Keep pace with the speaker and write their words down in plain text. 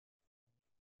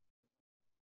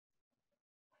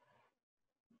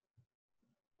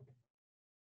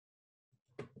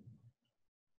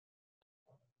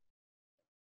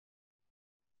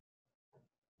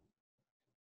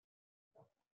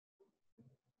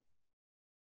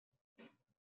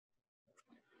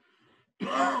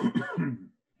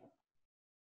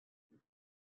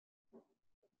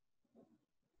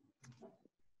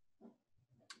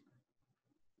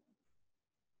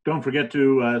Don't forget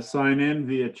to sign in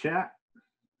via chat.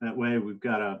 That way we've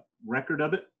got a record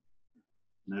of it.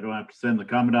 And I don't have to send the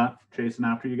Commandant chasing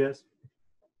after you guys.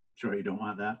 Sure, you don't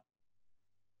want that.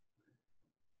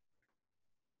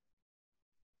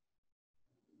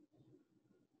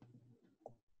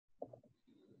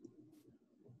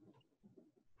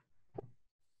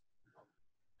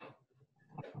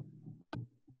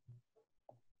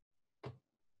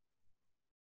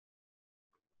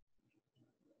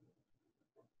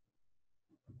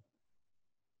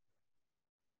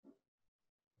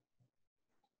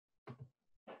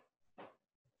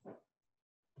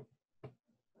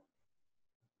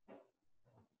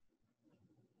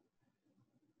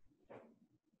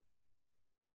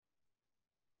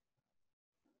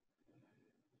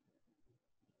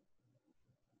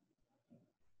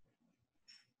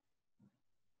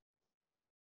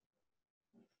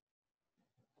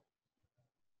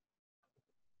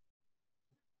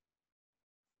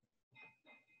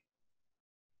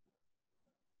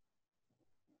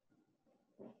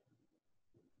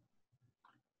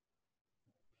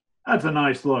 That's a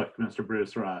nice look, Mr.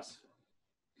 Bruce Ross.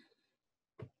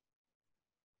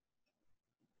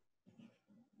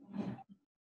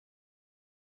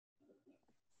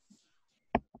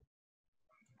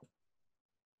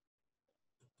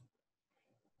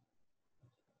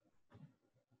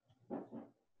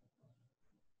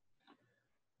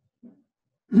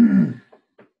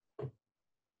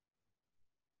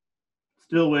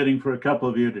 Still waiting for a couple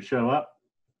of you to show up.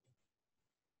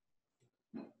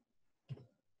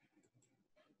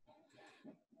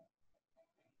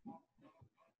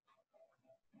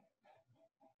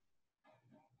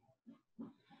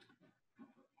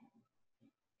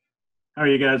 How are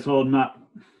you guys holding up?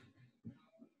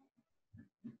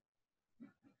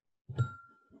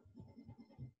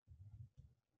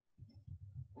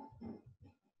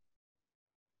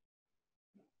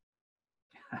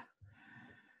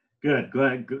 Good,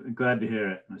 glad to hear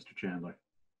it, Mr. Chandler.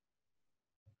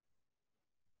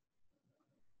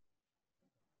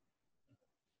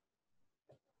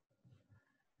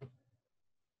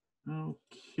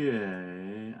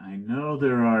 Okay, I know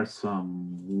there are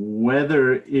some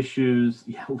weather issues.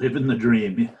 Yeah, living the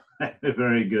dream.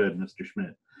 Very good, Mr.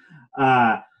 Schmidt.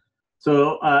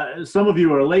 So some of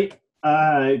you are late.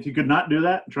 If you could not do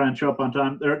that, try and show up on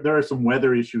time. There are some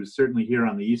weather issues, certainly here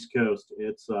on the East Coast.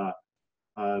 It's a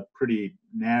pretty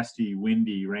nasty,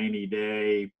 windy, rainy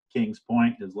day. Kings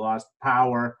Point has lost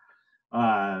power,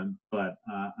 but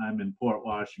I'm in Port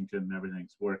Washington and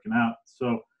everything's working out.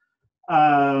 So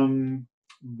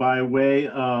by way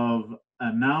of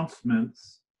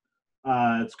announcements,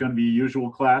 it's going to be usual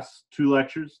class, 2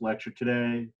 lectures, lecture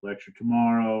today, lecture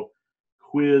tomorrow,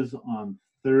 quiz on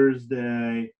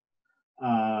Thursday.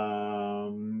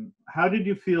 How did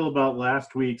you feel about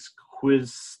last week's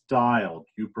quiz style?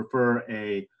 Do you prefer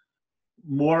a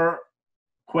more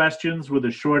questions with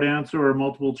a short answer or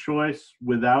multiple choice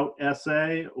without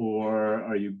essay, or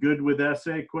are you good with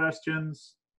essay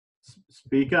questions?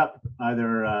 Speak up,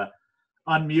 either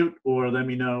unmute or let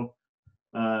me know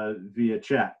via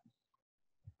chat.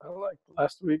 I like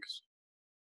last week's.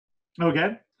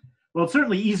 Okay. Well, it's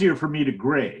certainly easier for me to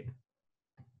grade.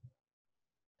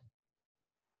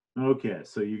 Okay,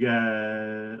 so you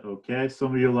got, okay,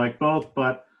 some of you like both,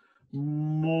 but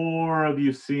more of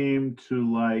you seem to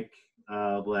like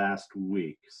last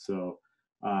week. So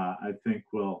I think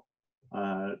we'll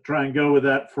try and go with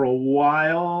that for a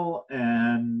while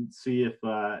and see if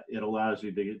it allows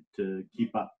you to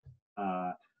keep up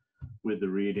with the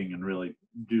reading and really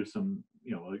do some,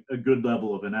 a good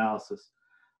level of analysis.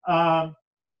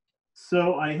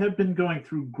 So I have been going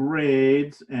through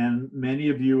grades, and many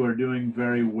of you are doing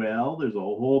very well. There's a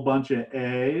whole bunch of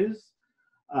A's,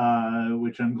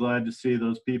 which I'm glad to see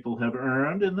those people have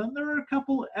earned. And then there are a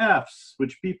couple F's,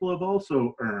 which people have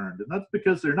also earned. And that's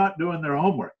because they're not doing their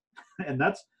homework. And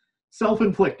that's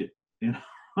self-inflicted,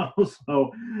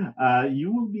 So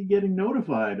you will be getting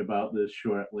notified about this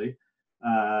shortly.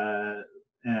 We're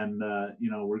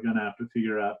going to have to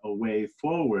figure out a way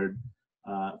forward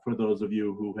for those of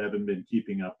you who haven't been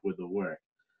keeping up with the work.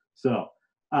 So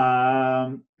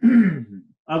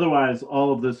otherwise,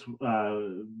 all of this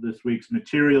week's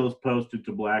material is posted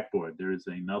to Blackboard. There is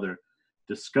another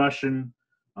discussion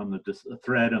on the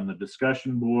thread on the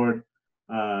discussion board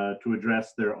to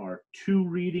address. There are 2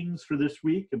 readings for this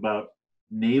week about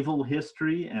naval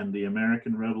history and the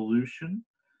American Revolution.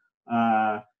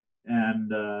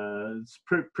 and it's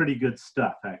pretty good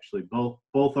stuff, actually.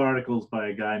 Both articles by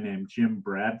a guy named Jim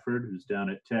Bradford, who's down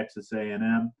at Texas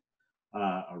A&M,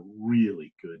 a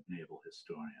really good naval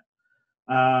historian.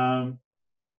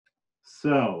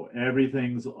 So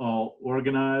everything's all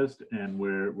organized, and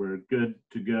we're good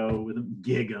to go with them.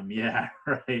 Gig 'em, yeah,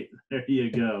 right. There you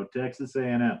go, Texas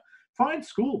A&M. Fine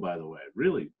school, by the way.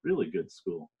 Really, really good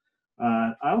school.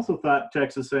 I also thought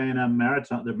Texas A&M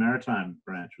Maritime, the Maritime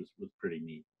branch was pretty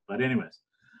neat. But anyways,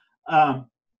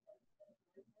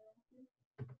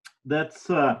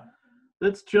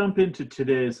 let's jump into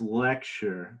today's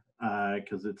lecture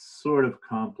because it's sort of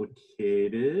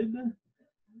complicated.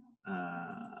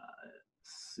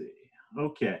 Let's see.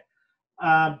 Okay.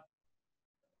 And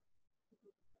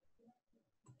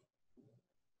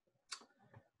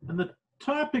the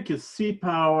topic is sea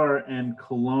power and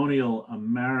colonial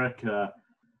America.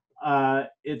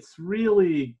 It's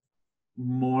really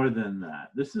more than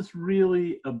that. This is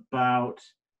really about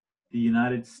the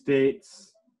United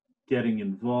States getting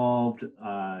involved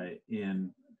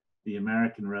in the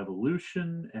American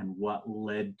Revolution and what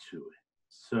led to it.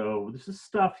 So this is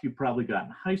stuff you probably got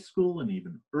in high school and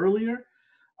even earlier,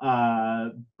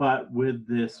 but with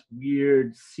this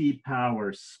weird sea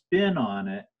power spin on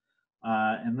it.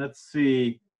 And let's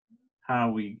see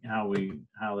how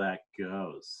that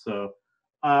goes. So,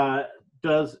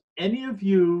 does any of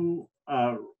you?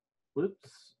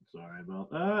 Whoops, sorry about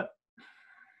that.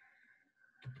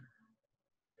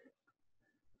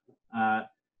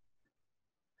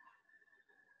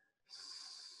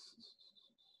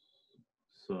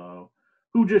 So,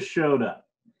 who just showed up?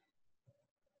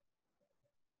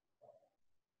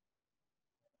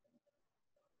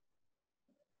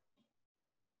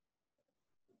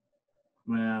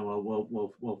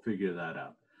 Well, we'll figure that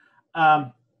out.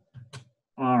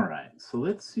 All right, so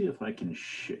let's see if I can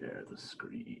share the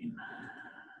screen.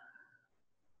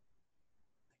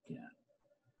 Yeah.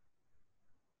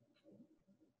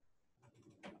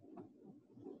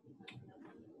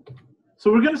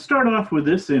 So we're going to start off with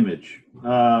this image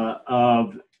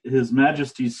of His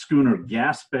Majesty's schooner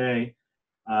Gaspé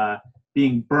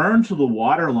being burned to the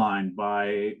waterline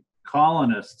by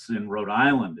colonists in Rhode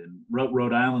Island, in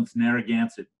Rhode Island's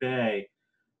Narragansett Bay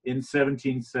in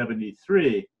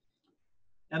 1773.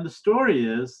 And the story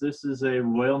is, this is a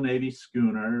Royal Navy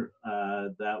schooner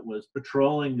that was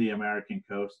patrolling the American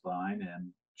coastline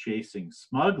and chasing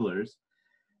smugglers.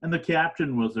 And the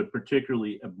captain was a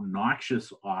particularly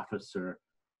obnoxious officer,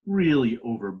 really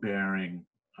overbearing,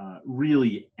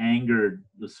 really angered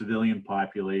the civilian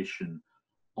population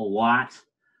a lot.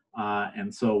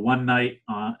 And so one night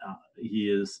he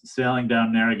is sailing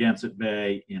down Narragansett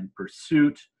Bay in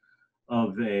pursuit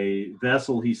of a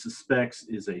vessel he suspects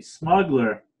is a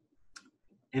smuggler,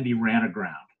 and he ran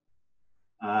aground.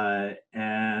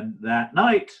 And that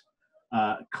night,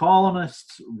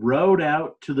 colonists rowed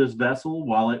out to this vessel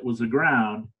while it was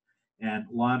aground and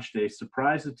launched a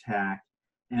surprise attack,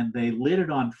 and they lit it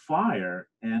on fire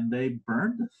and they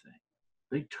burned the thing.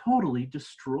 They totally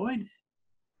destroyed it.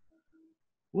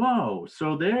 Whoa,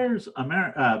 so there's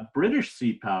British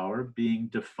sea power being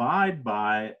defied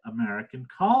by American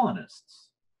colonists.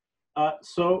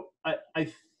 So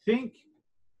I think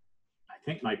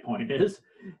my point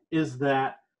is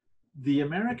that the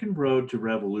American road to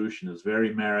revolution is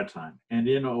very maritime. And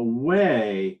in a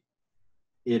way,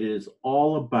 it is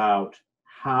all about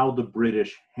how the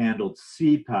British handled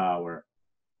sea power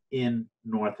in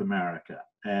North America.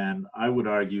 And I would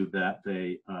argue that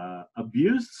they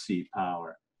abused sea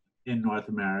power in North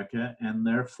America, and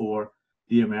therefore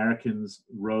the Americans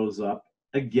rose up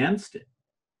against it.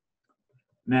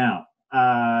 Now,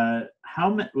 how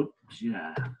many? Oops,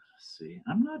 yeah. See,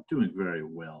 I'm not doing very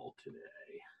well today.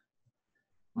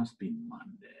 Must be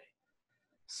Monday.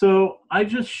 So I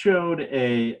just showed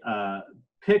a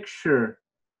picture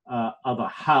of a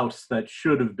house that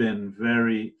should have been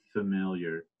very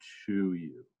familiar to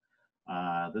you.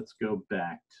 Let's go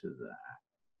back to that.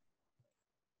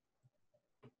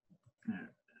 There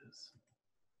it is.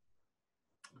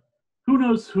 Who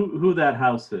knows who that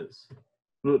house is?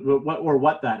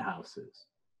 What that house is?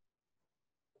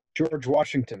 George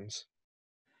Washington's.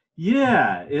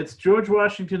 Yeah, it's George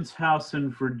Washington's house in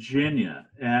Virginia,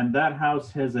 and that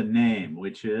house has a name,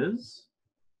 which is?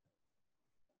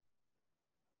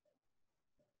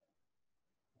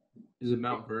 Is it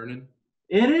Mount Vernon?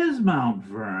 It is Mount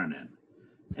Vernon.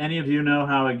 Any of you know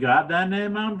how it got that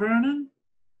name, Mount Vernon?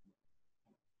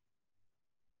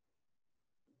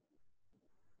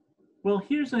 Well,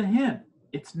 here's a hint.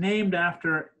 It's named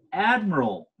after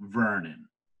Admiral Vernon,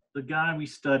 the guy we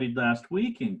studied last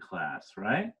week in class,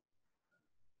 right?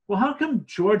 Well, how come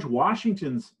George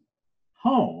Washington's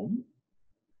home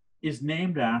is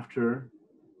named after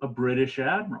a British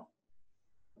admiral.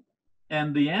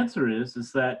 And the answer is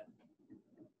that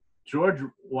George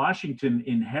Washington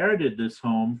inherited this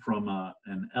home from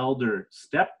an elder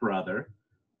stepbrother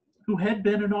who had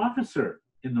been an officer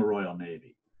in the Royal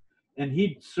Navy. And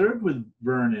he'd served with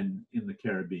Vernon in the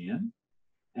Caribbean.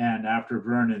 And after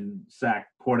Vernon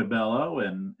sacked Portobello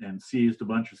and seized a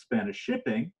bunch of Spanish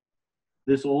shipping,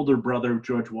 this older brother of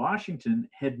George Washington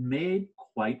had made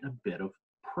quite a bit of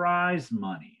prize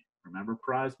money. Remember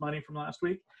prize money from last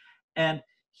week? And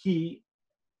he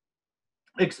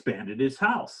expanded his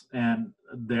house. And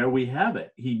there we have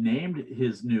it. He named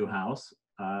his new house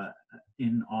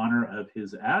in honor of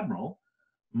his admiral,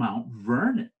 Mount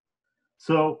Vernon.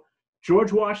 So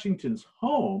George Washington's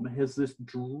home has this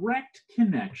direct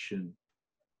connection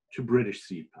to British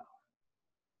sea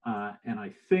power. And I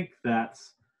think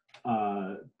that's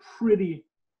pretty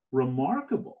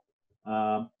remarkable.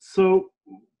 So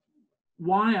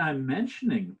why I'm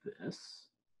mentioning this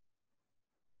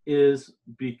is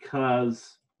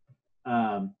because,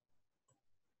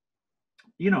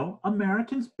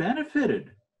 Americans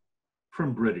benefited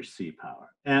from British sea power.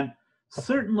 And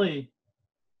certainly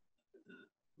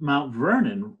Mount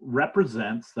Vernon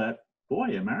represents that,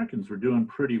 boy, Americans were doing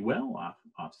pretty well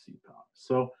off sea power.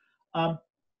 So,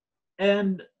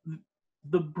 and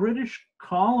the British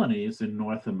colonies in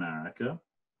North America,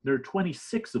 there are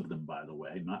 26 of them, by the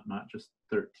way, not just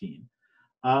 13.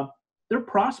 They're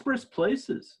prosperous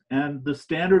places, and the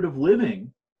standard of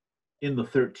living in the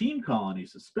 13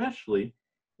 colonies especially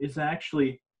is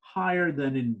actually higher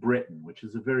than in Britain, which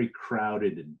is a very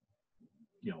crowded and,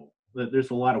 there's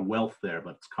a lot of wealth there,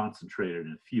 but it's concentrated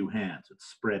in a few hands. It's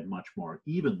spread much more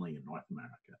evenly in North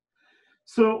America.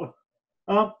 So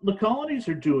the colonies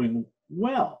are doing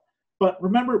well. But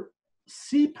remember,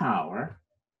 sea power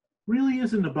really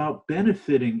isn't about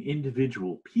benefiting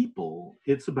individual people.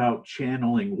 It's about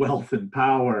channeling wealth and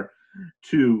power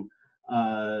to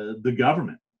the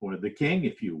government, or the king,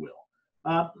 if you will.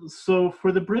 So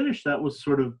for the British, that was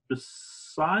sort of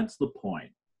besides the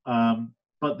point.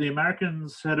 But the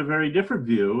Americans had a very different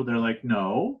view. They're like,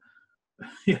 no,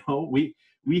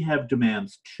 we have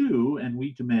demands too, and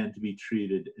we demand to be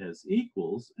treated as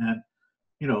equals. And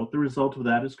the result of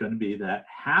that is going to be that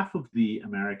half of the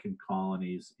American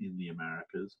colonies in the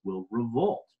Americas will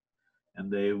revolt,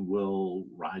 and they will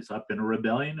rise up in a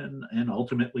rebellion and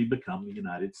ultimately become the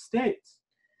United States.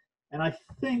 And I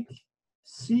think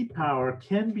sea power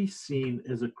can be seen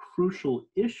as a crucial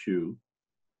issue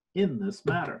in this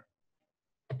matter.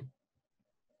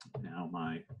 Now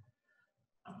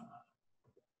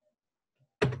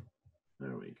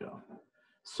there we go.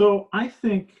 So I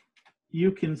think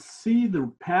you can see the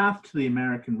path to the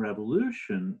American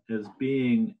Revolution as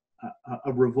being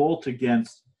a revolt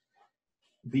against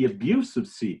the abuse of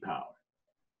sea power.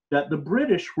 That the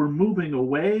British were moving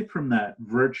away from that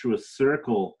virtuous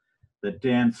circle that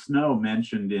Dan Snow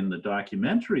mentioned in the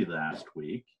documentary last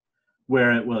week,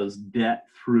 where it was debt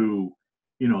through,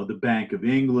 the Bank of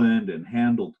England and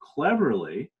handled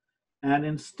cleverly. And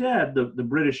instead, the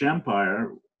British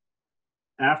Empire,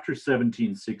 after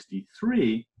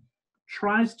 1763,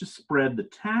 tries to spread the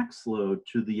tax load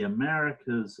to the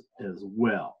Americas as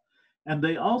well. And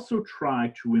they also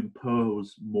try to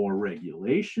impose more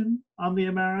regulation on the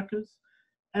Americas.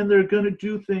 And they're going to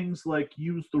do things like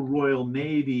use the Royal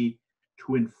Navy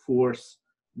to enforce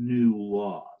new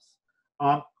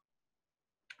laws.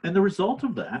 And the result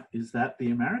of that is that the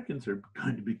Americans are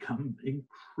going to become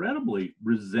incredibly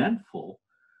resentful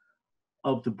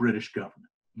of the British government.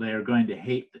 They are going to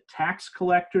hate the tax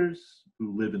collectors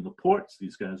who live in the ports.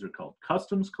 These guys are called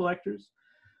customs collectors.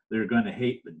 They're going to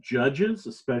hate the judges,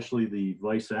 especially the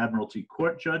Vice Admiralty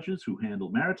Court judges who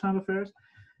handle maritime affairs.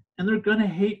 And they're going to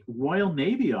hate Royal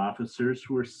Navy officers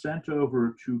who are sent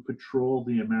over to patrol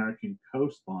the American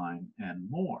coastline and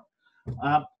more.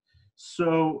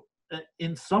 So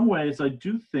in some ways, I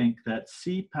do think that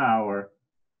sea power,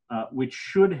 which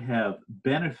should have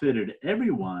benefited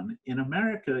everyone, in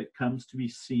America, it comes to be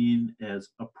seen as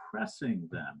oppressing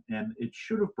them. And it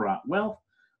should have brought wealth.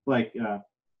 Like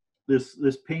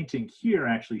this painting here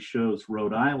actually shows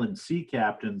Rhode Island sea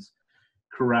captains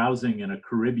carousing in a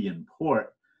Caribbean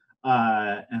port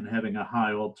and having a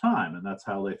high old time. And that's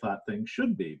how they thought things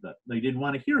should be. But they didn't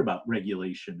want to hear about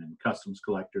regulation and customs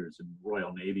collectors and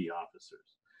Royal Navy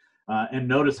officers. And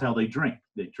notice how they drink.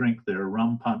 They drink their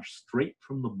rum punch straight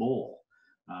from the bowl.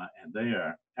 And they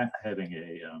are having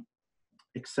a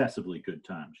excessively good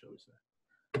time, shall we say.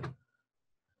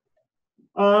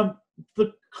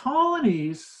 The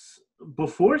colonies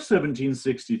before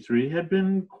 1763 had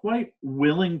been quite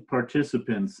willing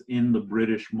participants in the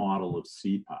British model of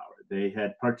sea power. They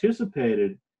had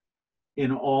participated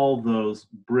in all those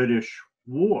British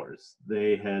wars.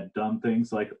 They had done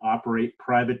things like operate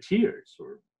privateers,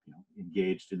 or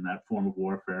engaged in that form of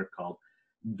warfare called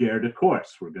guerre de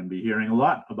course. We're going to be hearing a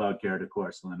lot about guerre de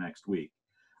course in the next week.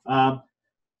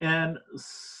 And,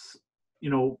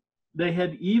 they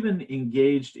had even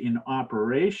engaged in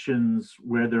operations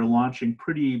where they're launching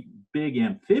pretty big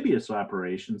amphibious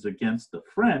operations against the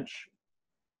French.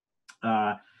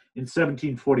 In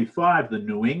 1745, the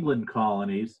New England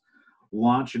colonies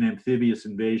launched an amphibious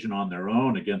invasion on their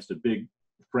own against a big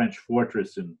French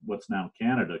fortress in what's now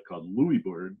Canada called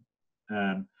Louisbourg.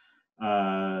 And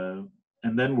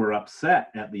then were upset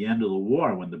at the end of the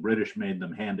war when the British made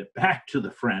them hand it back to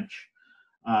the French.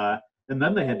 And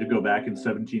then they had to go back in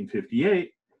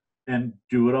 1758 and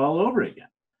do it all over again.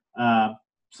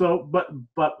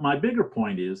 But my bigger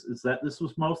point is that this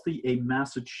was mostly a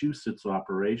Massachusetts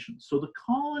operation. So the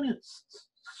colonists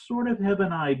sort of have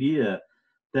an idea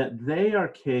that they are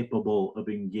capable of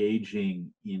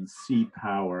engaging in sea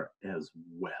power as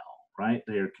well, right?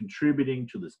 They are contributing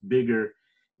to this bigger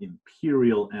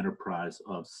imperial enterprise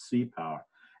of sea power.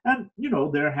 And,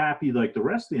 they're happy like the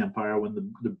rest of the empire when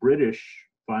the British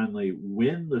finally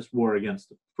win this war against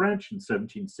the French in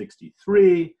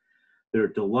 1763. They're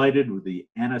delighted with the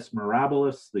Annus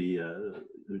Mirabilis, the year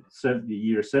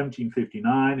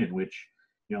 1759, in which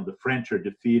the French are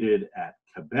defeated at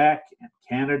Quebec and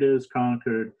Canada is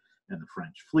conquered, and the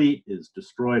French fleet is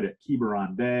destroyed at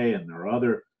Quiberon Bay, and there are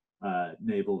other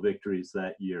naval victories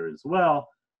that year as well,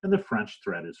 and the French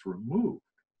threat is removed.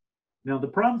 Now, the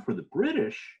problem for the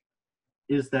British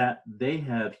is that they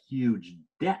have huge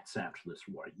debts after this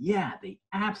war. Yeah, they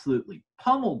absolutely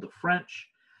pummeled the French,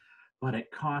 but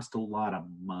it cost a lot of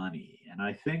money. And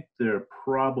I think their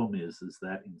problem is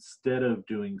that instead of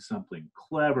doing something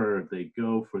clever, they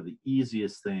go for the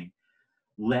easiest thing.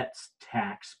 Let's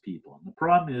tax people. And the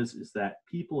problem is that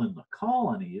people in the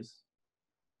colonies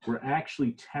were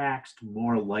actually taxed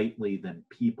more lightly than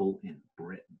people in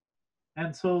Britain.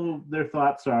 And so their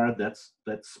thoughts are, let's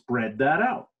spread that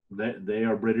out. They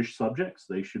are British subjects.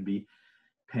 They should be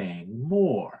paying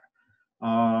more.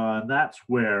 That's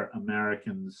where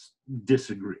Americans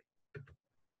disagree.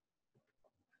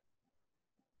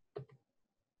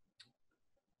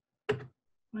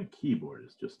 My keyboard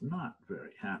is just not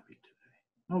very happy today.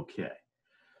 Okay.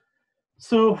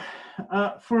 So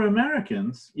for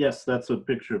Americans, yes, that's a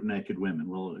picture of naked women.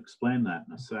 We'll explain that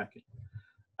in a second.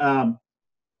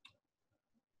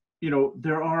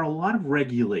 There are a lot of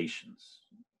regulations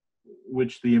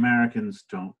which the Americans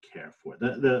don't care for.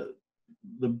 The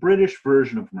British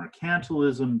version of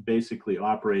mercantilism basically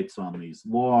operates on these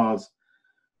laws,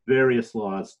 various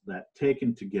laws that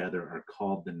taken together are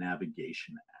called the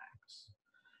Navigation Acts.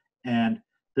 And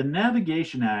the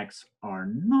Navigation Acts are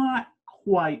not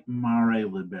quite mare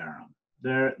liberum.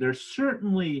 They're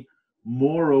certainly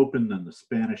more open than the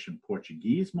Spanish and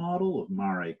Portuguese model of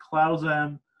mare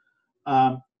clausem.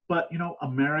 But,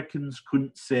 Americans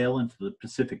couldn't sail into the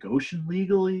Pacific Ocean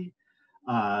legally.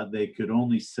 They could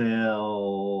only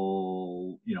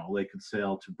sail, they could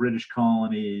sail to British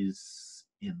colonies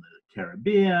in the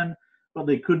Caribbean, but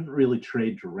they couldn't really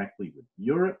trade directly with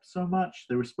Europe so much.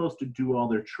 They were supposed to do all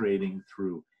their trading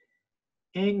through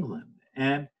England.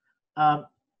 And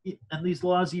these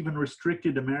laws even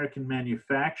restricted American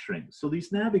manufacturing. So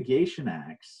these Navigation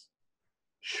Acts,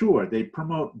 sure, they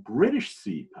promote British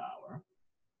sea power,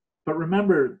 but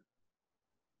remember,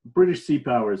 British sea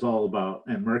power is all about,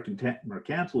 and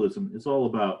mercantilism is all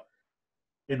about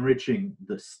enriching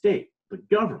the state, the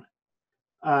government,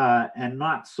 and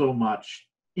not so much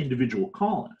individual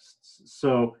colonists.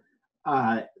 So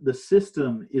the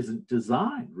system isn't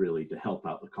designed really to help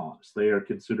out the colonists. They are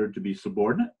considered to be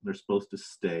subordinate. They're supposed to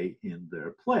stay in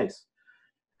their place.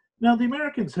 Now, the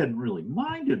Americans hadn't really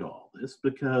minded all this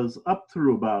because up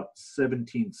through about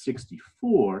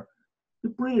 1764, the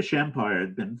British Empire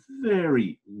had been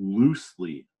very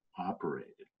loosely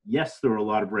operated. Yes, there were a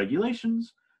lot of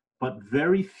regulations, but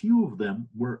very few of them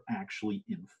were actually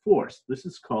enforced. This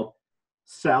is called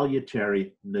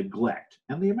salutary neglect.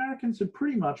 And the Americans had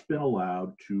pretty much been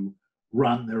allowed to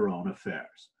run their own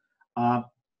affairs.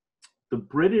 The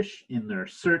British, in their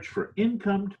search for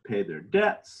income to pay their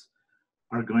debts,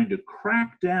 are going to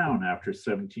crack down after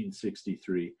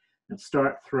 1763 and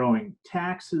start throwing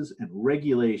taxes and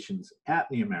regulations at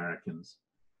the Americans,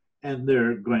 and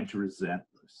they're going to resent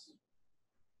this.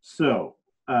 So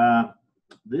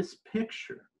this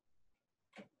picture,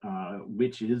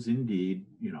 which is indeed,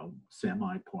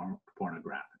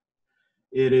 semi-pornographic,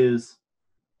 It is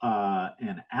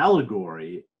an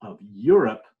allegory of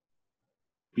Europe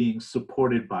being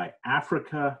supported by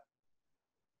Africa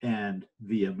and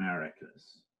the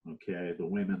Americas, okay? The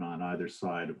women on either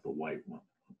side of the white one,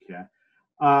 okay?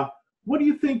 What do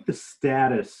you think the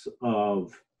status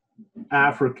of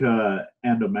Africa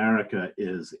and America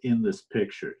is in this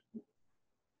picture?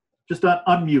 Just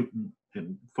unmute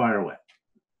and fire away.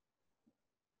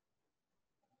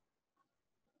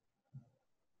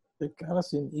 They kind of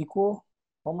seem equal,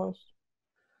 almost.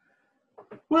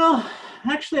 Well,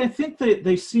 actually, I think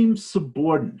they seem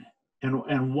subordinate.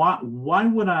 And why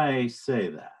would I say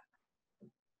that?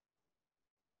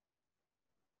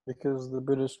 Because the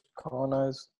British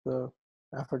colonized the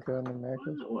Africa and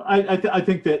America. I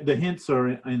think that the hints are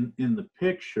in the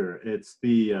picture. It's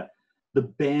the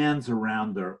bands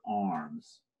around their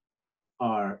arms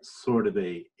are sort of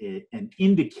an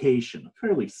indication, a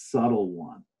fairly subtle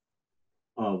one,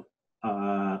 of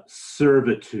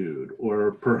servitude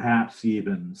or perhaps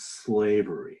even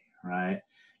slavery, right?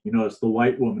 You notice the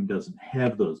white woman doesn't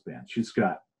have those bands. She's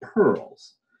got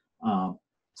pearls.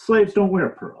 Slaves don't wear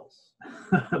pearls,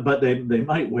 but they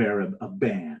might wear a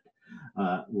band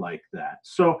like that.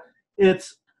 So it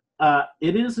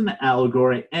is an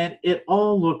allegory, and it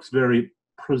all looks very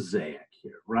prosaic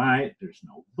here, right? There's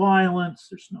no violence,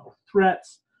 there's no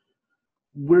threats.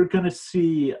 We're going to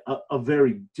see a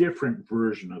very different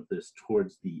version of this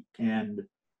towards the end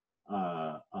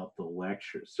of the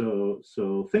lecture. So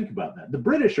think about that. The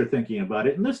British are thinking about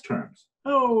it in this terms.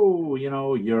 Oh,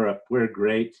 Europe, we're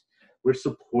great. We're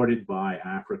supported by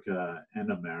Africa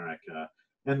and America,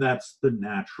 and that's the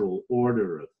natural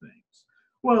order of things.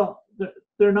 Well,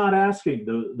 they're not asking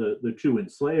the two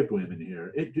enslaved women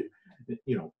here,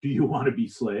 do you want to be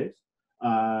slaves?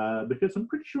 Because I'm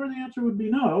pretty sure the answer would be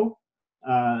no.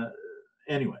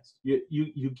 Anyways,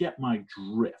 you get my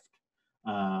drift.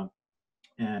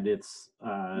 And it's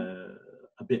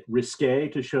a bit risque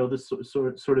to show this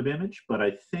sort of image, but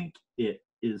I think it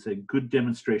is a good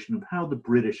demonstration of how the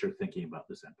British are thinking about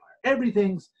this empire.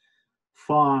 Everything's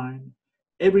fine.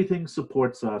 Everything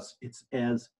supports us. It's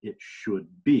as it should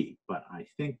be. But I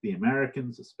think the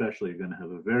Americans especially are going to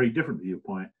have a very different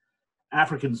viewpoint.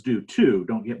 Africans do too,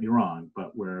 don't get me wrong,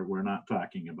 but we're not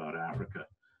talking about Africa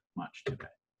much today.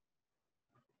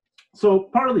 So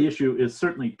part of the issue is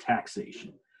certainly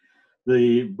taxation.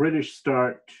 The British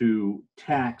start to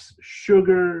tax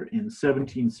sugar in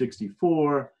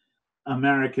 1764.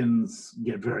 Americans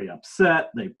get very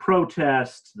upset. They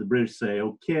protest. The British say,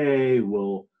 okay,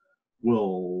 we'll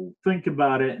think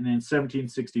about it. And in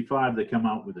 1765, they come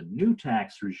out with a new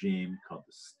tax regime called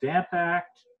the Stamp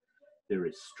Act. There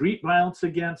is street violence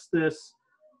against this.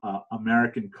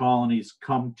 American colonies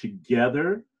come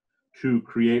together to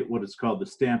create what is called the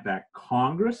Stamp Act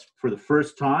Congress. For the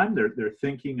first time, they're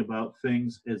thinking about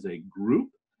things as a group.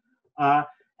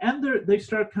 And they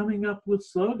start coming up with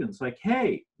slogans like,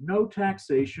 hey, no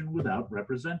taxation without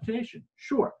representation.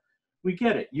 Sure, we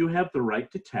get it. You have the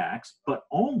right to tax, but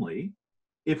only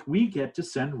if we get to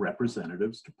send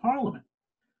representatives to Parliament.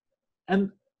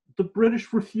 And the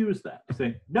British refuse that,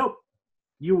 saying, nope,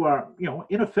 you are,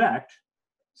 in effect,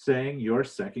 saying you're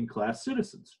second-class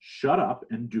citizens. Shut up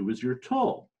and do as you're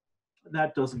told.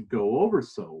 That doesn't go over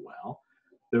so well.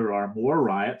 There are more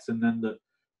riots, and then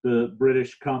the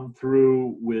British come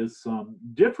through with some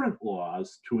different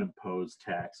laws to impose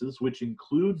taxes, which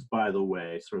includes, by the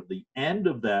way, sort of the end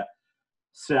of that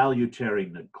salutary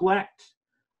neglect.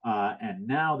 And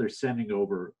now they're sending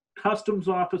over customs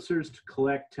officers to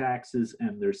collect taxes,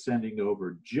 and they're sending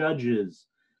over judges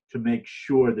to make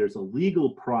sure there's a legal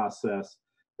process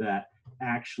that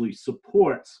actually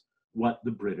supports what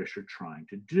the British are trying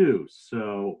to do.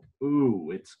 So,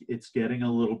 it's getting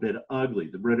a little bit ugly.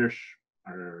 The British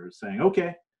are saying,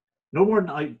 okay, no more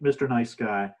Mr. Nice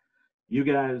Guy. You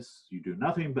guys, you do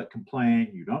nothing but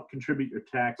complain. You don't contribute your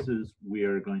taxes. We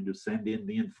are going to send in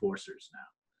the enforcers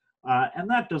now. And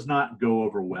that does not go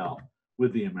over well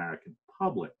with the American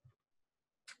public.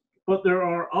 But there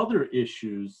are other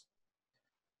issues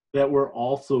that were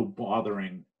also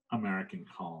bothering American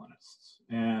colonists.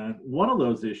 And one of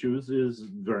those issues is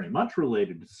very much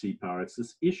related to sea power. It's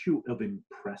this issue of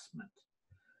impressment.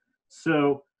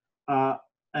 So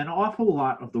an awful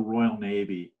lot of the Royal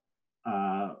Navy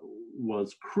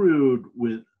was crewed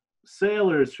with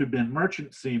sailors who'd been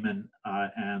merchant seamen,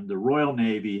 and the Royal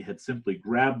Navy had simply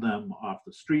grabbed them off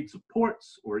the streets of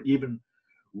ports or even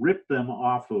ripped them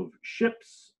off of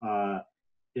ships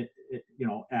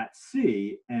at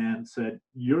sea and said,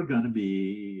 you're going to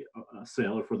be a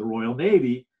sailor for the Royal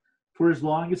Navy for as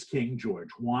long as King George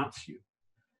wants you.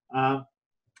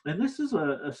 And this is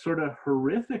a sort of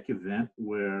horrific event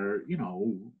where,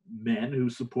 men who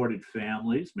supported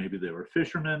families, maybe they were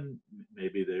fishermen,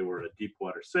 maybe they were a deep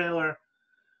water sailor,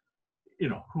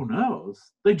 who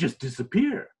knows? They just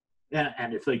disappear.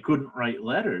 And if they couldn't write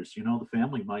letters, the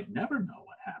family might never know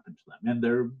what happened to them. And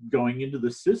they're going into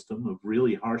the system of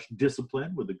really harsh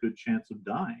discipline with a good chance of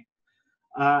dying.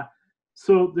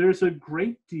 So there's a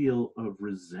great deal of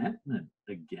resentment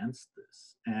against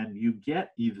this. And you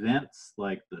get events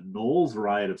like the Knowles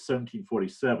riot of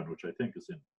 1747, which I think is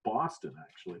in Boston,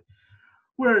 actually,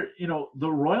 where,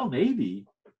 the Royal Navy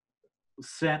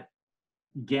sent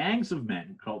gangs of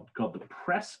men called the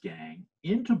Press Gang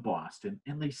into Boston,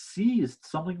 and they seized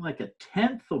something like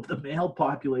 1/10 of the male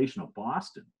population of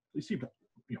Boston. They seized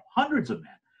hundreds of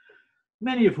men,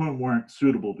 many of whom weren't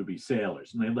suitable to be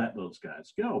sailors, and they let those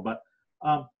guys go. But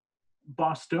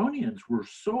Bostonians were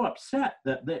so upset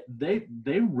that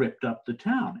they ripped up the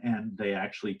town, and they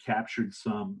actually captured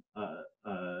some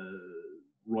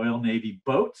Royal Navy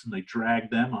boats, and they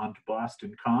dragged them onto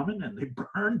Boston Common, and they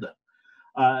burned them.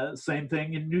 Same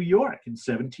thing in New York in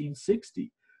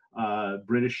 1760.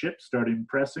 British ships started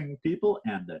impressing people,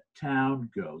 and the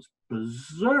town goes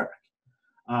berserk.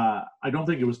 I don't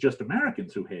think it was just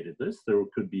Americans who hated this. There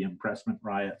could be impressment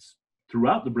riots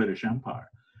throughout the British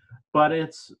Empire. But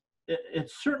it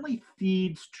certainly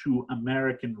feeds to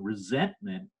American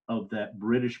resentment of that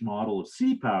British model of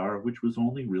sea power, which was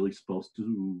only really supposed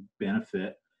to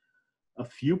benefit a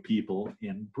few people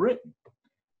in Britain.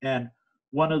 And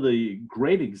one of the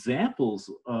great examples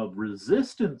of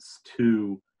resistance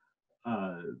to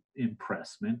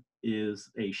impressment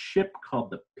is a ship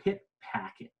called the Pitt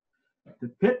Packet. The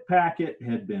Pitt Packet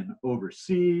had been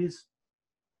overseas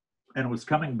and was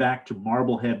coming back to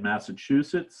Marblehead,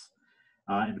 Massachusetts.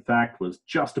 In fact, was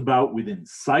just about within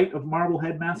sight of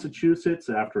Marblehead, Massachusetts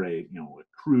after a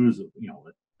cruise of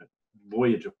a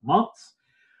voyage of months,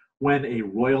 when a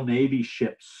Royal Navy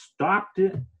ship stopped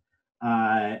it,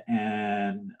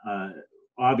 and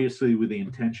obviously with the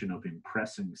intention of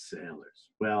impressing sailors.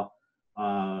 Well,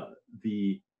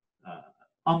 the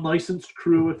unlicensed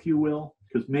crew, if you will,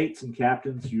 because mates and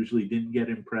captains usually didn't get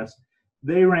impressed,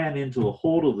 they ran into the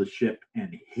hold of the ship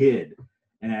and hid.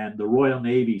 And the Royal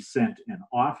Navy sent an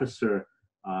officer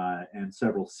and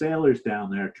several sailors down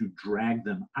there to drag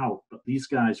them out. But these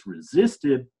guys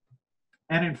resisted.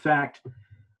 And in fact,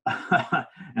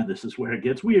 and this is where it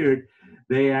gets weird,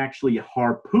 they actually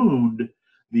harpooned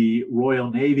the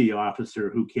Royal Navy officer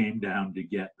who came down to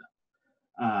get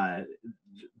them.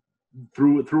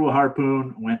 Threw a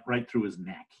harpoon, went right through his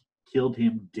neck, killed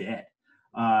him dead.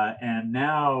 And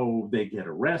now they get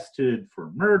arrested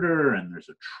for murder, and there's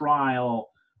a trial,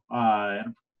 and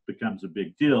it becomes a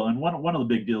big deal. And one of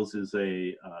the big deals is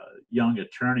a young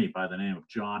attorney by the name of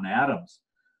John Adams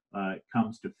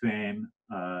comes to fame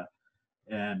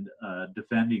and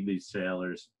defending these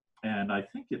sailors. And I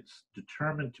think it's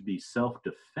determined to be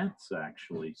self-defense,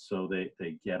 actually, so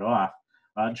they get off.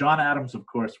 John Adams, of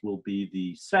course, will be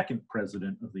the second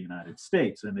president of the United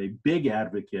States and a big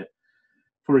advocate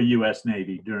for a U.S.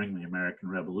 Navy during the American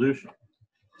Revolution.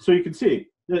 So you can see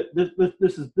that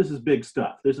this is big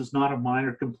stuff. This is not a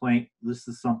minor complaint. This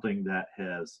is something that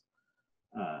has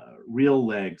real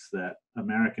legs that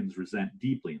Americans resent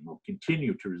deeply, and they'll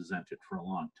continue to resent it for a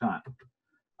long time.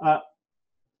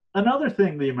 Another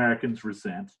thing the Americans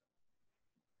resent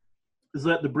is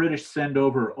that the British send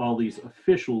over all these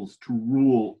officials to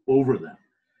rule over them.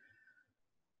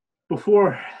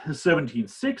 Before the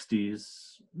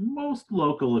 1760s, most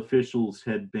local officials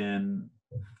had been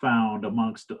found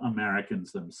amongst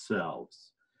Americans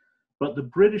themselves. But the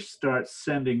British start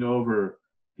sending over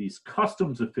these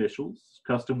customs officials.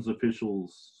 Customs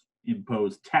officials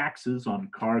impose taxes on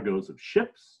cargoes of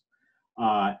ships.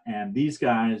 And these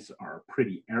guys are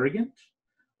pretty arrogant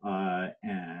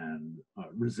and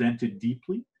resented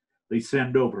deeply. They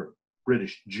send over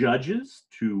British judges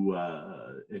to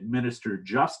administer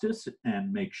justice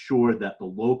and make sure that the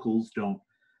locals don't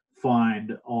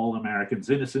find all Americans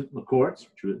innocent in the courts,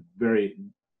 which very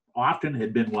often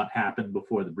had been what happened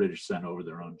before the British sent over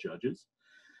their own judges.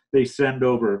 They send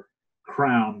over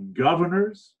crown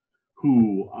governors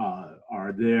who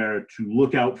are there to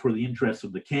look out for the interests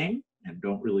of the king and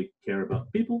don't really care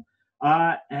about people.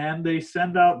 And they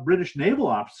send out British naval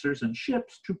officers and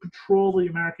ships to patrol the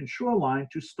American shoreline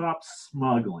to stop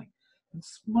smuggling. And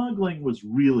smuggling was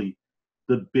really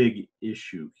the big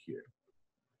issue here.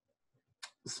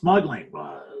 Smuggling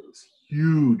was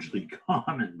hugely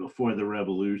common before the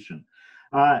Revolution.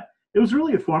 It was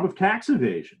really a form of tax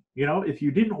evasion. You know, if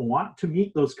you didn't want to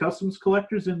meet those customs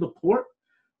collectors in the port,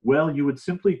 Well, you would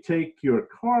simply take your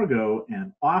cargo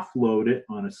and offload it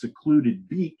on a secluded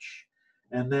beach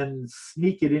and then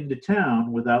sneak it into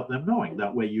town without them knowing.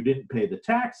 That way you didn't pay the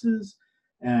taxes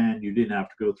and you didn't have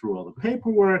to go through all the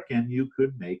paperwork, and you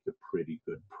could make a pretty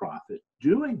good profit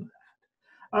doing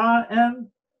that. And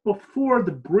before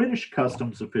the British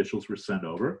customs officials were sent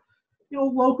over,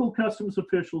 local customs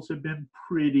officials have been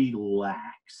pretty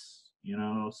lax.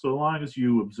 So long as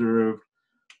you observed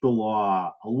the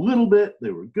law a little bit, they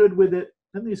were good with it.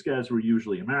 And these guys were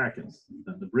usually Americans.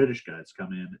 Then the British guys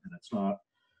come in, and it's not,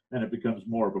 and it becomes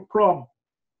more of a problem.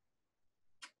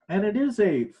 And it is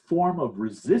a form of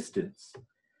resistance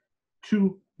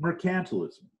to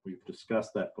mercantilism. We've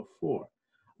discussed that before.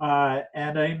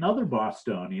 And another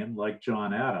Bostonian, like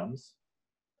John Adams,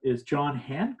 is John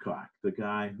Hancock, the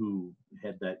guy who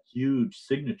had that huge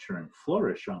signature and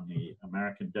flourish on the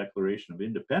American Declaration of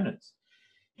Independence.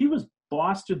 He was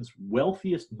Boston's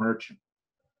wealthiest merchant,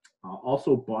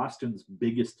 also Boston's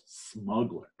biggest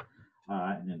smuggler.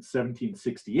 And in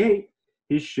 1768,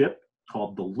 his ship,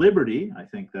 called the Liberty, I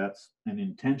think that's an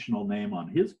intentional name on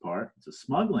his part, it's a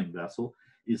smuggling vessel,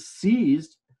 is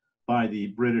seized by the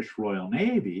British Royal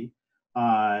Navy,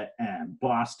 and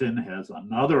Boston has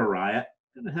another riot.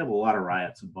 Going to have a lot of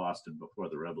riots in Boston before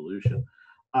the Revolution.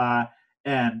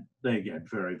 And they get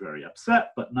very, very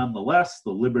upset, but nonetheless,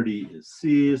 the Liberty is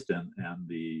seized, and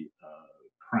the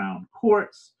Crown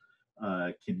Courts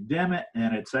condemn it,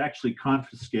 and it's actually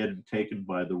confiscated and taken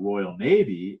by the Royal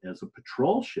Navy as a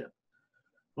patrol ship.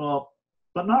 Well,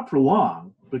 but not for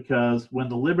long, because when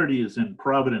the Liberty is in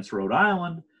Providence, Rhode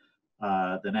Island,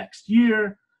 the next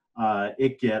year,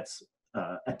 it gets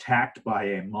attacked by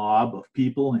a mob of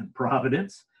people in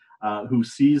Providence who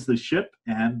seize the ship,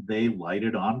 and they light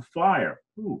it on fire.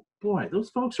 Ooh, boy, those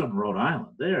folks on Rhode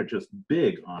Island, they are just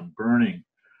big on burning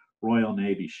Royal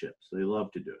Navy ships. They love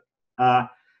to do it.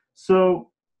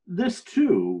 So this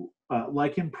too,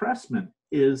 like impressment,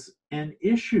 is an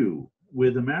issue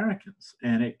with Americans,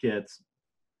 and it gets,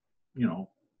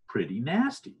 pretty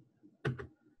nasty.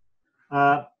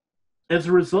 As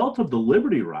a result of the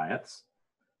Liberty riots,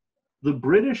 the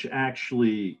British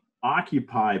actually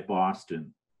occupy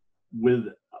Boston with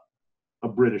a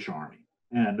British army,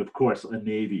 and of course a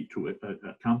navy to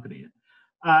accompany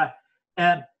it.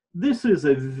 And this is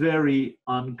a very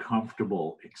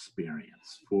uncomfortable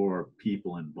experience for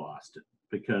people in Boston,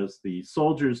 because the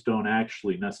soldiers don't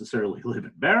actually necessarily live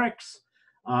in barracks.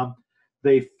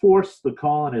 They force the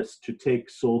colonists to take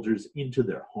soldiers into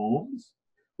their homes,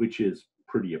 which is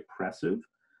pretty oppressive.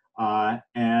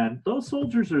 And those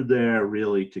soldiers are there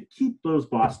really to keep those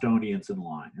Bostonians in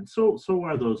line. And so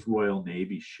are those Royal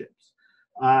Navy ships.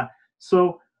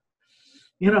 So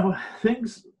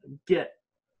things get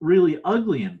really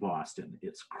ugly in Boston.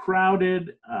 It's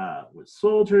crowded with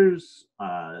soldiers.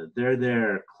 They're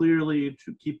there clearly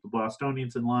to keep the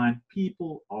Bostonians in line.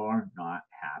 People are not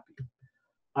happy.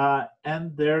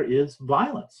 And there is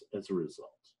violence as a result.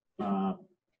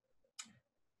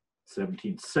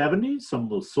 1770, some of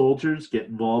those soldiers get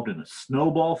involved in a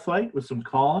snowball fight with some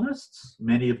colonists,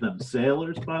 many of them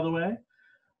sailors, by the way.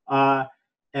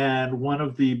 And one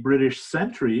of the British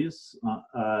sentries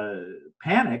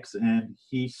panics, and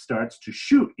he starts to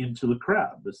shoot into the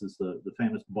crowd. This is the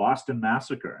famous Boston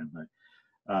Massacre. And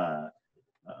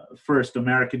the first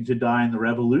American to die in the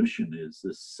Revolution is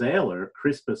this sailor,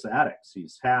 Crispus Attucks.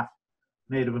 He's half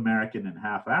Native American and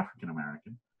half African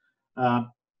American.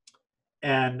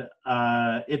 And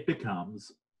it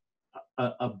becomes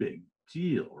a big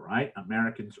deal, right?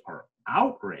 Americans are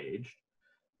outraged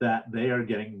that they are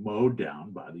getting mowed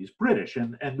down by these British,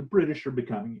 and the British are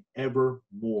becoming ever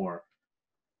more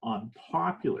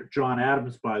unpopular. John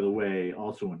Adams, by the way,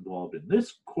 also involved in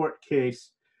this court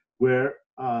case where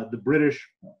the British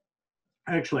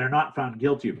actually are not found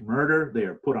guilty of murder. They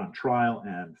are put on trial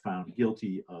and found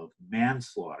guilty of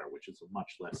manslaughter, which is a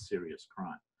much less serious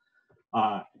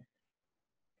crime.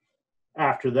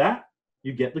 After that,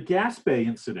 you get the Gaspé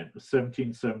incident of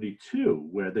 1772,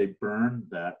 where they burned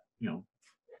that,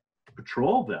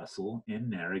 patrol vessel in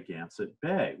Narragansett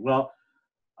Bay. Well,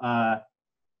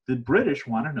 the British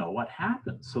want to know what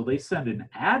happened, so they send an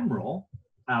admiral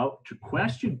out to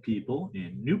question people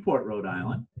in Newport, Rhode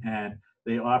Island, and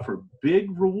they offer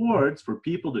big rewards for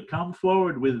people to come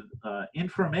forward with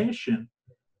information,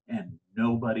 and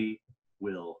nobody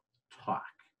will talk.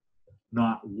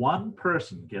 Not one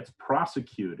person gets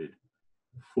prosecuted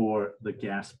for the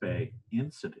Gaspé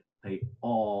incident. They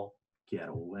all get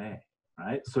away,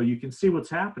 right? So you can see what's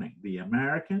happening. The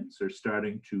Americans are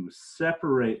starting to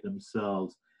separate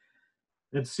themselves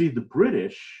and see the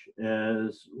British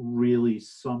as really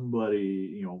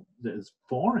somebody, as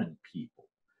foreign people.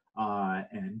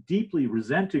 and deeply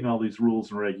resenting all these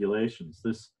rules and regulations.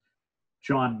 This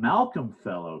John Malcolm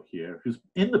fellow here, who's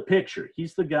in the picture,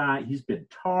 he's the guy, he's been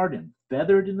tarred and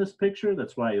feathered in this picture.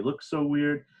 That's why he looks so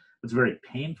weird. It's a very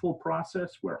painful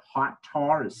process where hot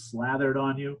tar is slathered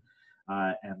on you,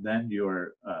 and then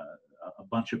a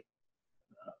bunch of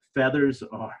feathers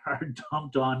are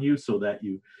dumped on you so that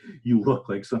you look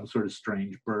like some sort of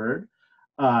strange bird.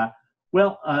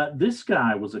 This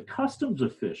guy was a customs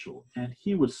official, and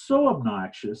he was so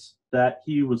obnoxious that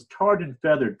he was tarred and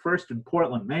feathered first in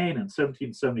Portland, Maine in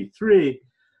 1773,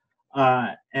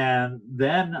 and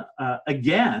then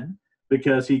again,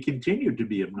 because he continued to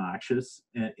be obnoxious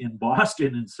in Boston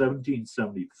in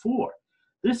 1774.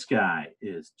 This guy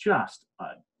is just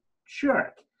a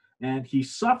jerk, and he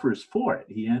suffers for it.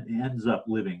 He ends up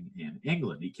living in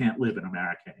England. He can't live in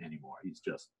America anymore. He's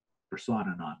just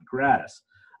persona non gratis.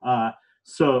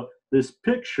 So this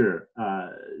picture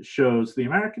shows the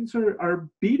Americans are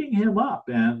beating him up,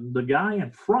 and the guy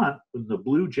in front with the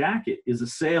blue jacket is a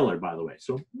sailor, by the way.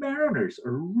 So mariners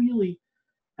are really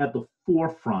at the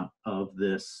forefront of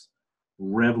this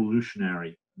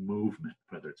revolutionary movement,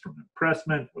 whether it's from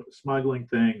impressment or the smuggling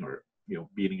thing or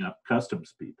beating up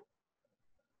customs people.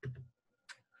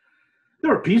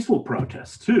 There were peaceful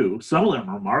protests too, some of them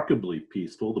remarkably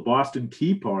peaceful. The Boston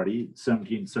Tea Party,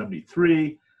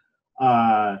 1773,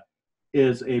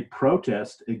 is a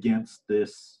protest against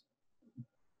this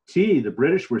tea the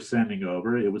British were sending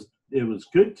over. It was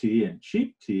good tea and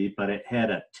cheap tea, but it had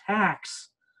a tax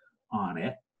on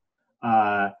it,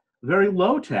 very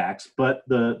low tax. But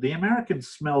the Americans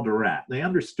smelled a rat. They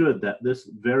understood that this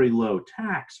very low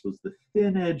tax was the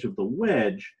thin edge of the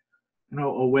wedge,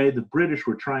 a way the British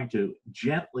were trying to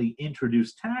gently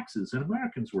introduce taxes, and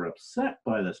Americans were upset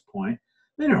by this point.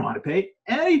 They didn't want to pay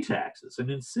any taxes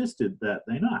and insisted that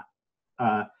they not.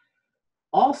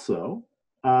 Also,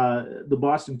 the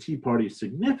Boston Tea Party is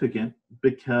significant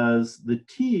because the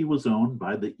tea was owned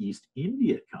by the East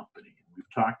India Company.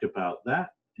 We've talked about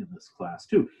that in this class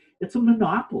too. It's a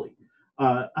monopoly.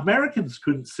 Americans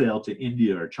couldn't sail to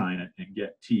India or China and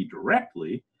get tea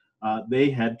directly. They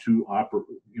had to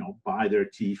buy their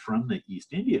tea from the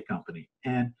East India Company,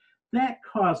 and that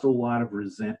caused a lot of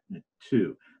resentment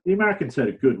too. The Americans had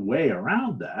a good way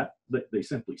around that. They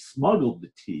simply smuggled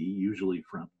the tea, usually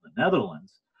from the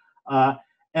Netherlands, but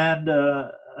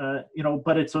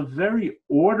it's a very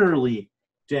orderly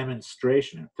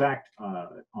demonstration. In fact,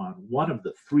 on one of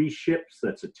the 3 ships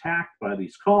that's attacked by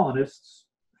these colonists,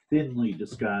 thinly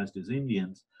disguised as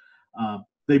Indians,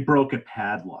 they broke a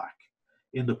padlock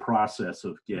in the process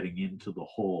of getting into the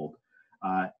hold.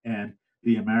 And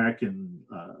the American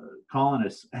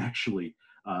colonists actually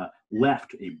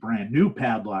left a brand new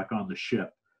padlock on the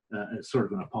ship as sort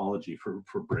of an apology for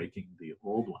breaking the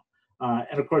old one.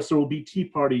 And of course, there will be tea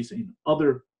parties in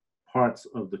other parts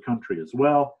of the country as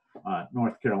well.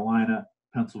 North Carolina,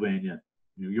 Pennsylvania,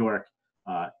 New York.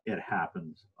 It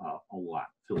happens a lot.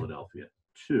 Philadelphia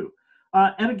too.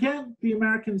 And again, the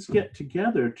Americans get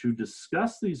together to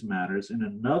discuss these matters in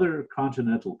another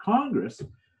Continental Congress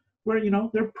where,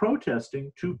 they're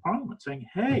protesting to Parliament saying,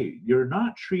 hey, you're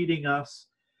not treating us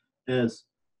as,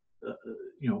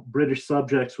 British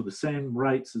subjects with the same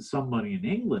rights as somebody in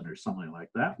England or something like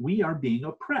that. We are being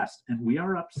oppressed and we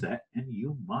are upset and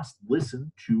you must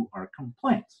listen to our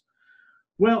complaints.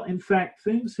 Well, in fact,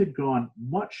 things had gone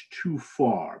much too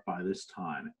far by this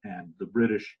time, and the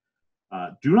British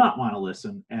do not want to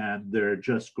listen, and they're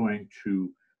just going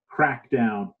to crack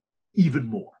down even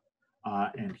more.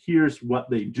 And here's what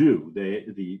they do.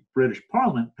 The British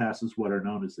Parliament passes what are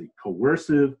known as the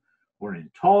Coercive or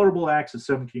Intolerable Acts of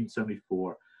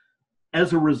 1774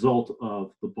 as a result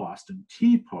of the Boston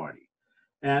Tea Party.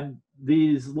 And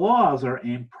these laws are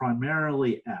aimed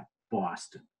primarily at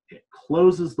Boston. It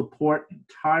closes the port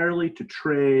entirely to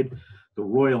trade. The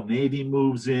Royal Navy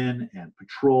moves in and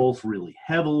patrols really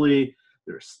heavily.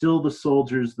 There are still the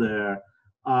soldiers there.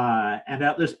 And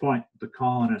at this point, the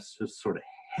colonists have sort of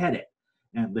had it,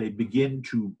 and they begin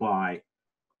to buy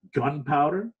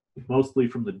gunpowder, mostly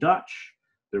from the Dutch.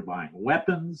 They're buying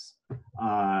weapons.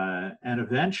 And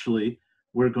eventually,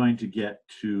 we're going to get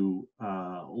to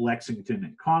Lexington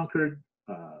and Concord,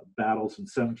 battles in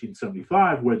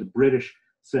 1775, where the British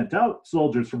sent out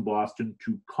soldiers from Boston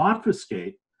to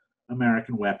confiscate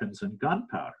American weapons and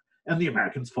gunpowder. And the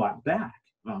Americans fought back,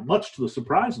 much to the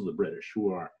surprise of the British,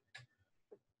 who are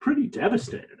pretty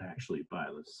devastated, actually, by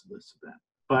this event.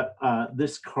 But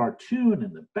this cartoon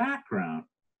in the background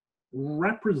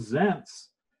represents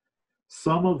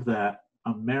some of that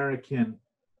American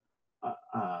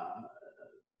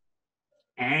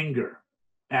anger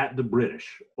at the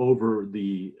British over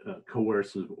the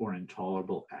coercive or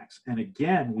intolerable acts. And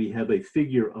again, we have a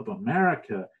figure of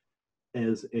America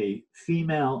as a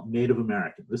female Native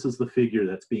American. This is the figure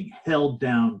that's being held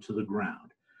down to the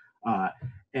ground.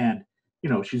 And, you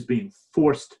know, she's being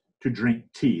forced to drink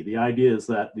tea. The idea is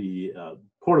that the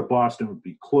Port of Boston would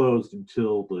be closed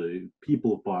until the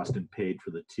people of Boston paid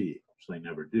for the tea, which they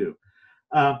never do.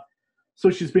 So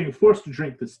she's being forced to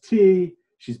drink this tea.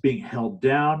 She's being held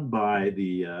down by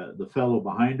the fellow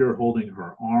behind her. Holding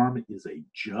her arm is a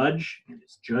judge in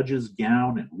his judge's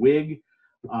gown and wig.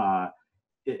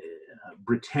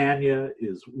 Britannia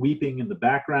is weeping in the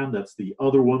background. That's the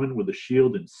other woman with a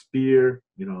shield and spear.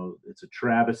 You know, it's a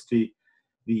travesty.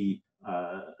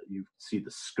 You see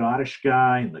the Scottish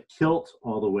guy in the kilt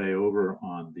all the way over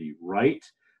on the right,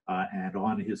 and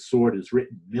on his sword is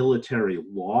written military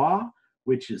law,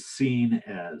 which is seen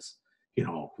as, you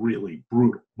know, really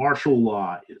brutal. Martial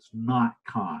law is not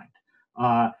kind.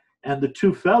 And the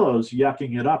two fellows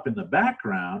yucking it up in the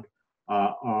background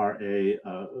are a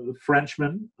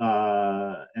Frenchman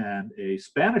and a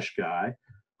Spanish guy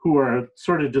who are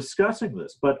sort of discussing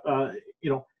this. But, you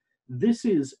know, this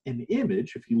is an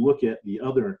image, if you look at the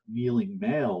other kneeling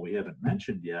male we haven't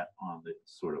mentioned yet on the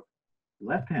sort of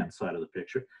left-hand side of the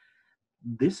picture,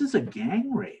 this is a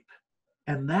gang rape.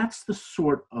 And that's the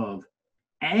sort of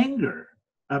anger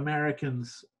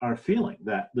Americans are feeling,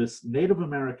 that this Native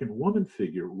American woman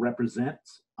figure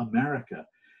represents America,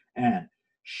 and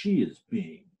she is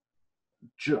being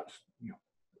just, you know,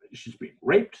 she's being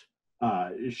raped,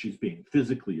 she's being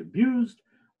physically abused,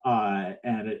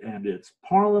 and it's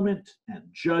Parliament and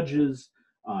judges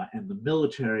and the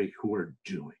military who are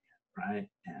doing it, right?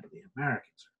 And the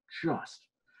Americans are just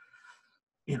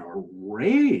in a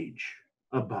rage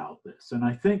about this, and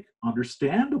I think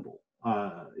understandable.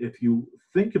 If you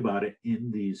think about it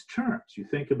in these terms, you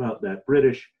think about that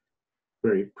British,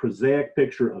 very prosaic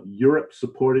picture of Europe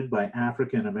supported by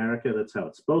Africa and America. That's how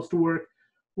it's supposed to work.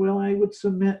 Well, I would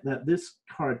submit that this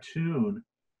cartoon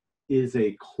is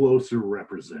a closer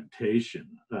representation,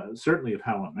 certainly of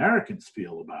how Americans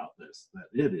feel about this, that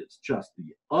it is just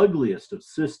the ugliest of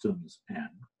systems and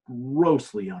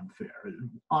grossly unfair and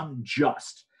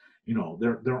unjust. You know,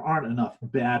 there aren't enough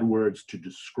bad words to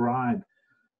describe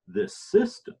this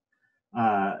system.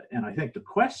 And I think the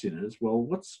question is, well,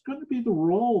 what's going to be the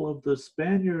role of the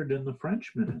Spaniard and the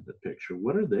Frenchman in the picture?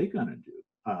 What are they going to do?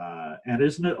 And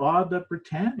isn't it odd that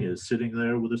Britannia is sitting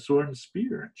there with a sword and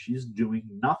spear and she's doing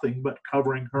nothing but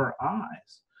covering her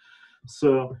eyes?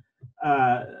 So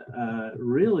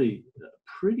really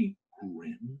pretty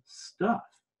grim stuff.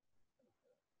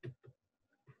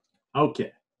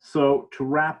 Okay, so to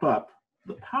wrap up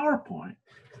the PowerPoint,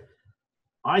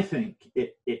 I think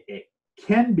it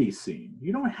can be seen,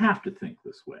 you don't have to think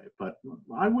this way, but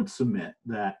I would submit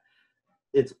that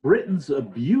it's Britain's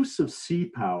abuse of sea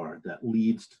power that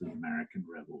leads to the American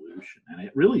Revolution. And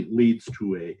it really leads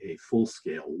to a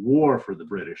full-scale war for the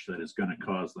British that is going to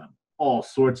cause them all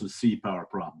sorts of sea power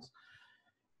problems.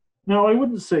 Now, I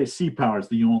wouldn't say sea power is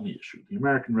the only issue. The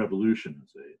American Revolution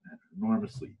is an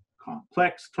enormously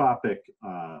complex topic.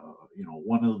 You know,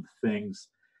 one of the things,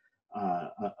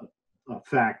 a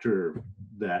factor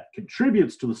that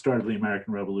contributes to the start of the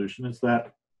American Revolution is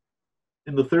that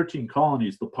in the 13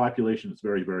 colonies, the population is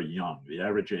very, very young. The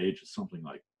average age is something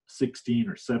like 16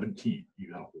 or 17.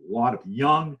 You got a lot of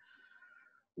young,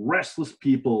 restless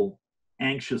people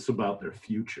anxious about their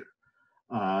future.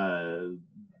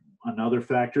 Another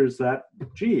factor is that,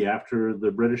 gee, after the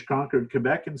British conquered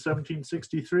Quebec in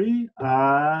 1763,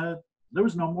 there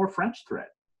was no more French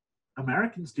threat.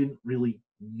 Americans didn't really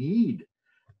need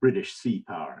British sea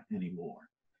power anymore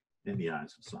in the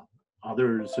eyes of some.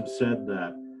 Others have said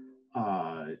that,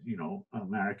 you know,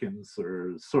 Americans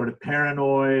are sort of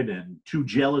paranoid and too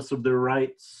jealous of their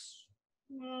rights.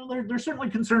 Well, they're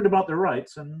certainly concerned about their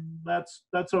rights, and that's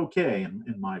okay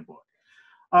in my book.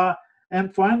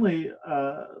 And finally,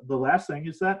 the last thing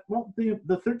is that, well,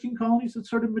 the 13 colonies had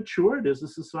sort of matured as a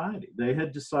society. They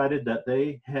had decided that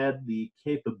they had the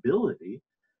capability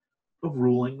of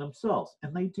ruling themselves,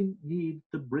 and they didn't need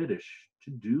the British to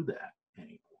do that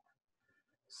anymore.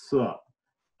 So,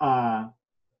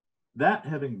 that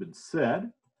having been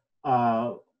said,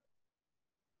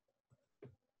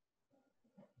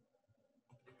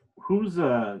 who's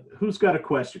got a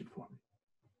question for me?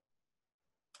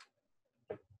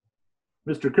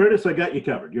 Mr. Curtis, I got you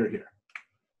covered. You're here.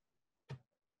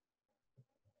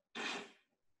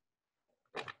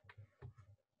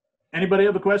 Anybody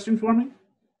have a question for me?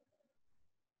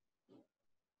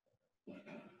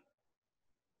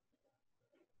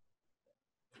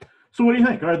 So what do you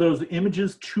think? Are those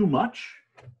images too much?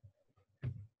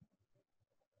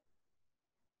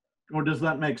 Or does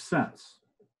that make sense,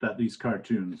 that these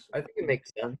cartoons? I think it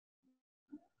makes sense.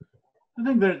 I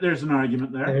think there's an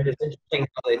argument I there. mean, it's interesting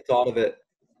how they thought of it,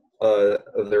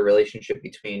 of their relationship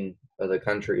between the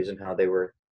countries and how they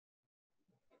were.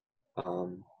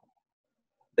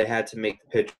 They had to make the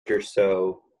picture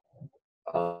so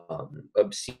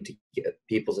obscene to get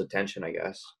people's attention, I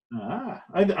guess.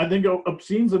 I think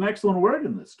obscene's an excellent word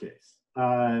in this case,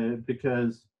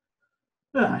 because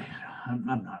I'm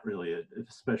not really an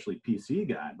especially PC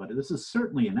guy, but this is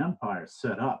certainly an empire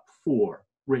set up for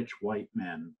rich white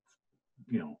men,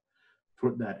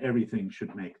 for that everything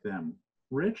should make them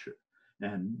richer.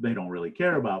 And they don't really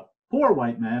care about poor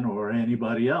white men or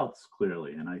anybody else,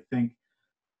 clearly. And I think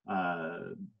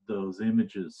those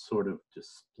images sort of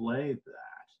display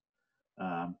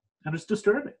that. And it's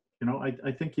disturbing.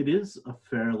 I think it is a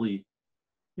fairly,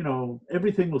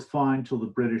 everything was fine till the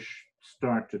British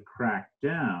start to crack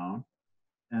down,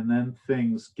 and then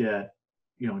things get,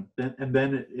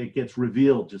 then it gets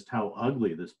revealed just how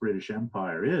ugly this British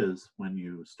Empire is when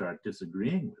you start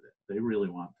disagreeing with it. They really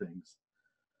want things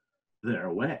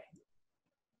their way.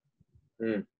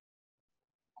 Mm.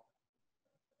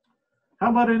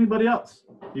 How about anybody else?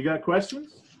 You got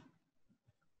questions?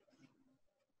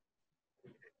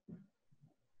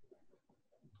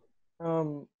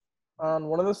 On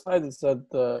one of the slides, it said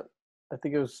I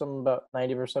think it was something about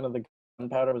 90% of the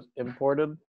gunpowder was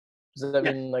imported. Does that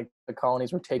mean like the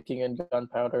colonies were taking in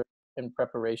gunpowder in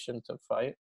preparation to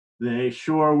fight? They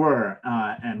sure were.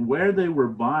 And where they were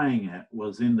buying it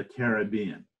was in the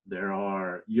Caribbean. There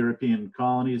are European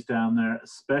colonies down there,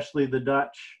 especially the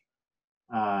Dutch.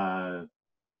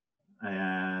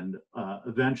 And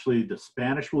eventually the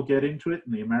Spanish will get into it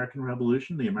in the American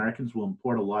Revolution. The Americans will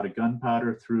import a lot of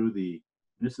gunpowder through the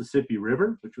Mississippi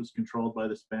River, which was controlled by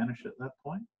the Spanish at that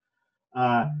point.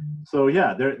 So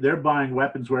yeah, they're buying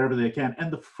weapons wherever they can.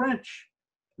 And the French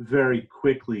very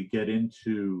quickly get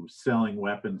into selling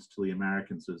weapons to the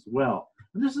Americans as well.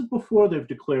 And this is before they've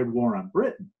declared war on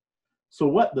Britain. So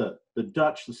what the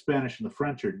Dutch, the Spanish, and the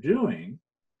French are doing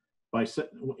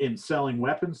in selling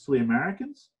weapons to the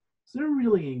Americans, they're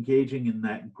really engaging in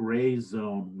that gray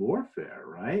zone warfare,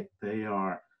 right? They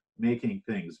are making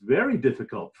things very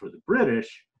difficult for the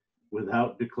British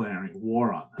without declaring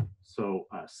war on them. So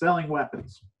selling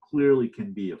weapons clearly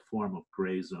can be a form of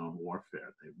gray zone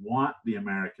warfare. They want the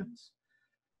Americans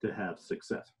to have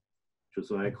success.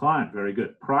 Josiah Klein, very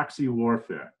good. Proxy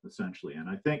warfare, essentially. And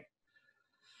I think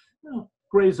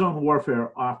gray zone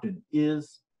warfare often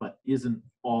is, but isn't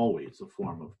always a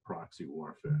form of proxy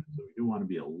warfare. So we do want to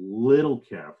be a little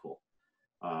careful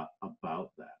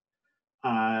about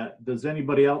that. Does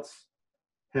anybody else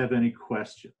have any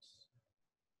questions?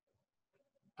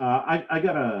 I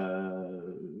got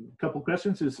a couple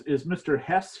questions. Is Mr.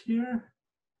 Hess here?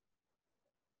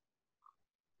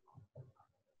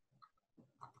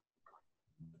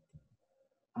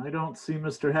 I don't see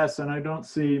Mr. Hess, and I don't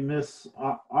see Miss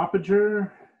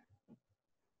Oppinger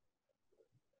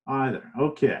either.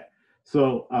 Okay,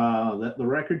 so let the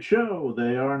record show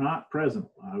they are not present.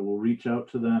 I will reach out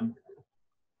to them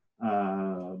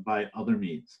by other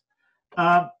means.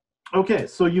 Okay,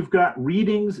 so you've got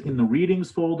readings in the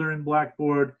readings folder in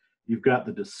Blackboard. You've got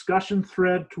the discussion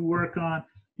thread to work on.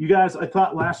 You guys, I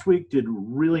thought last week did a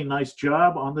really nice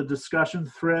job on the discussion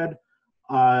thread,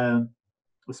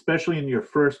 especially in your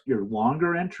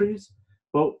longer entries.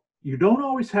 But you don't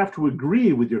always have to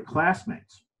agree with your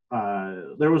classmates.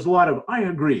 There was a lot of, I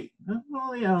agree.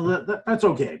 Well, that's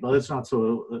okay, but it's not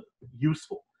so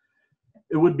useful.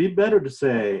 It would be better to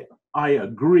say, I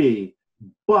agree,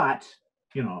 but,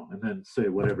 and then say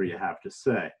whatever you have to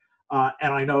say.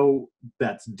 And I know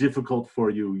that's difficult for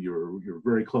you. You're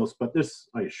very close, but this,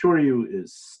 I assure you,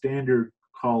 is standard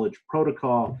college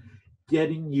protocol,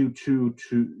 getting you to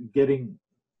getting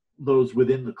those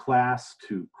within the class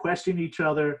to question each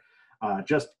other,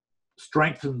 just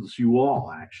strengthens you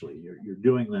all, actually. You're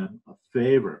doing them a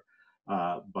favor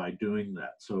by doing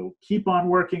that. So keep on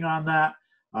working on that,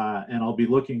 and I'll be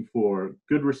looking for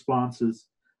good responses.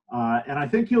 And I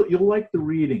think you'll like the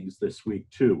readings this week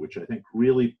too, which I think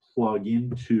really plug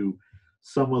into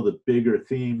some of the bigger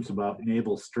themes about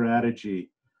naval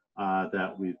strategy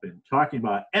that we've been talking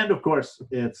about. And of course,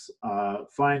 it's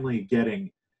finally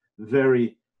getting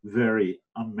very, very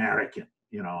American.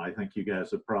 I think you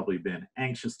guys have probably been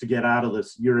anxious to get out of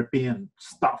this European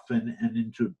stuff and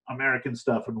into American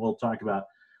stuff. And we'll talk about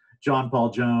John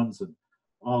Paul Jones and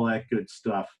all that good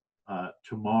stuff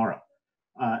tomorrow.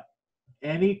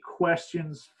 Any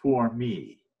questions for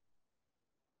me?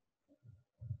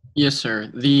 Yes,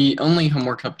 sir. The only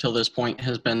homework up till this point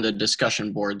has been the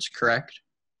discussion boards, correct?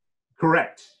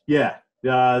 Correct. Yeah.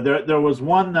 There was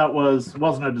one that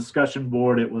wasn't a discussion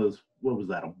board. It was, what was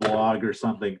that, a blog or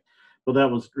something, but that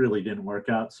was really didn't work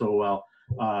out so well.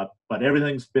 But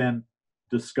everything's been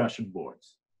discussion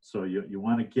boards. So you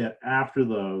want to get after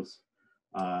those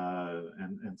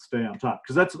and stay on top,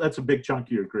 because that's a big chunk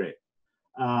of your grade.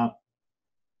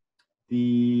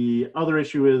 The other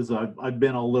issue is I've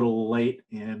been a little late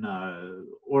in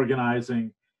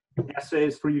organizing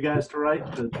essays for you guys to write.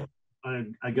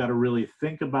 I got to really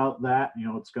think about that. You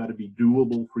know, it's got to be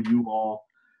doable for you all.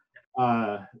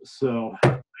 So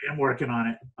I am working on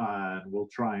it. And we'll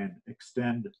try and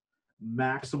extend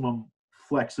maximum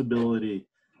flexibility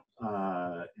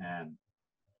and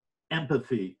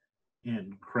empathy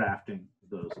in crafting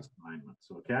those assignments.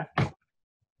 Okay.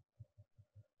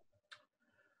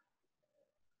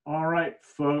 All right,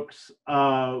 folks.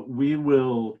 We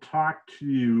will talk to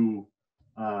you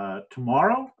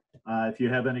tomorrow. If you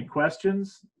have any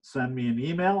questions, send me an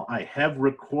email. I have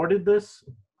recorded this,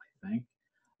 I think,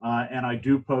 and I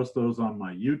do post those on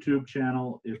my YouTube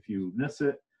channel if you miss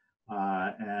it.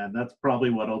 And that's probably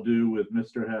what I'll do with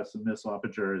Mr. Hess and Miss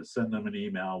Oppinger, is send them an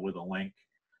email with a link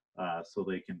so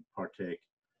they can partake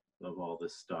of all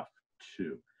this stuff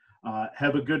too.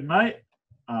 Have a good night.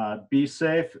 Be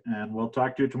safe, and we'll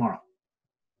talk to you tomorrow.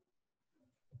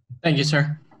 Thank you,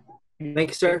 sir.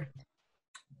 Thanks, sir.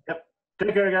 Yep.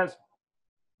 Take care, guys.